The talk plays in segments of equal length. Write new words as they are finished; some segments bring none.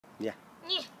Yeah.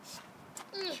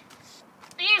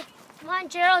 Come on,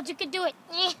 Jerald, you can do it.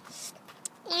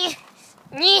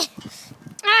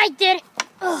 I did it.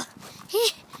 Oh.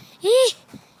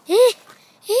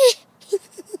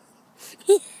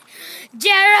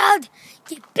 Jerald,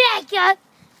 get back up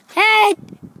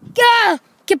and go.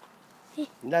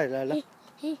 La.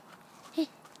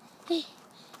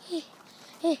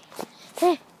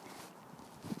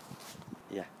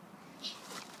 Yeah.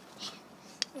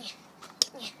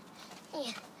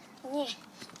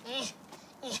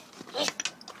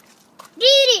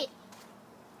 Beat it.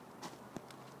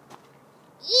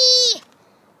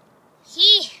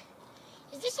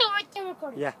 Is this a right there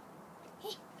recording? Yeah.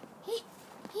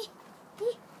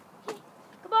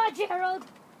 Come on, Jerald.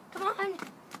 Come on.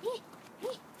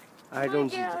 I don't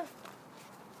see Jerald.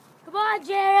 Come on,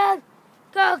 Jerald.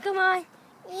 Go, come on.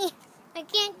 I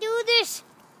can't do this.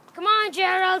 Come on,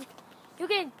 Jerald. You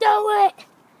can do it.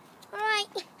 All right.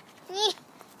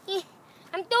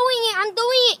 I'm doing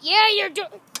it. Yeah, you're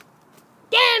doing it.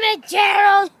 Damn it,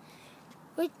 Jerald.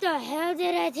 What the hell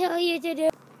did I tell you to do?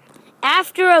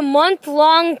 After a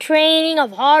month-long training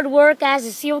of hard work as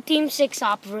a SEAL Team 6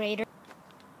 operator.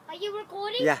 Are you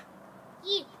recording? Yeah.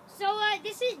 So,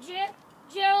 this is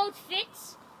Jerald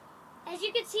Fitz. As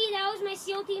you can see, that was my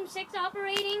SEAL Team 6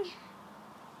 operating.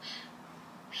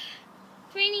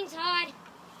 Training's hard.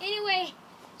 Anyway,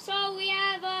 so we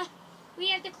have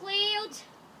the clouds.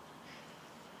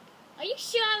 Are you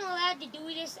sure I'm allowed to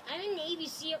do this? I'm a Navy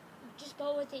SEAL. Just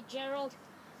go with it, Jerald.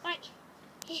 Alright.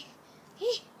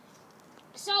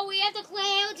 So we have the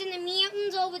clouds and the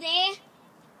mountains over there.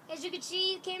 As you can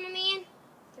see, cameraman.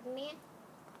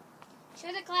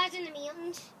 Show the clouds and the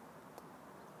mountains.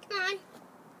 Come on.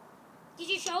 Did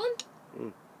you show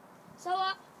them? So,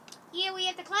 yeah, we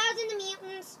have the clouds and the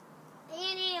mountains.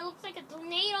 And it looks like a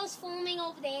tornado's forming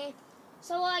over there.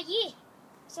 So, yeah.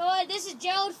 So, this is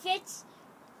Jerald Fitz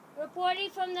reporting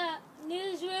from the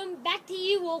newsroom. Back to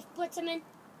you, Wolf Blitzerman.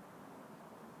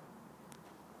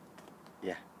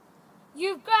 Yeah.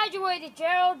 You've graduated,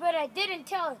 Jerald, but I didn't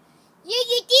tell her. You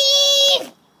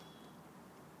did!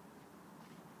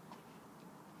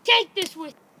 Take this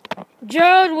with you.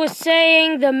 Jerald was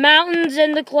saying the mountains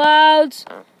and the clouds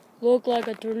look like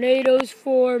a tornado's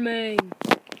forming.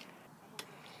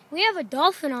 We have a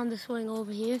dolphin on the swing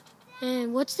over here.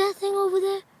 And what's that thing over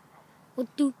there? Oh,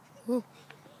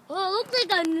 it looks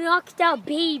like a knocked out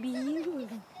baby was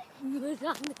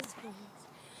on the swing.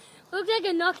 Looks like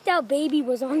a knocked out baby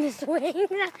was on the swing.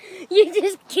 You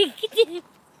just kicked it.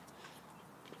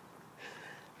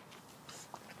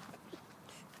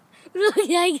 Looks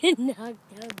like a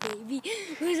knocked out baby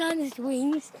was on the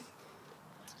swings.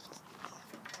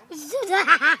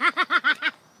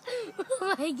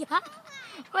 Oh my God.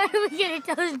 What are we going to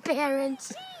tell his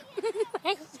parents?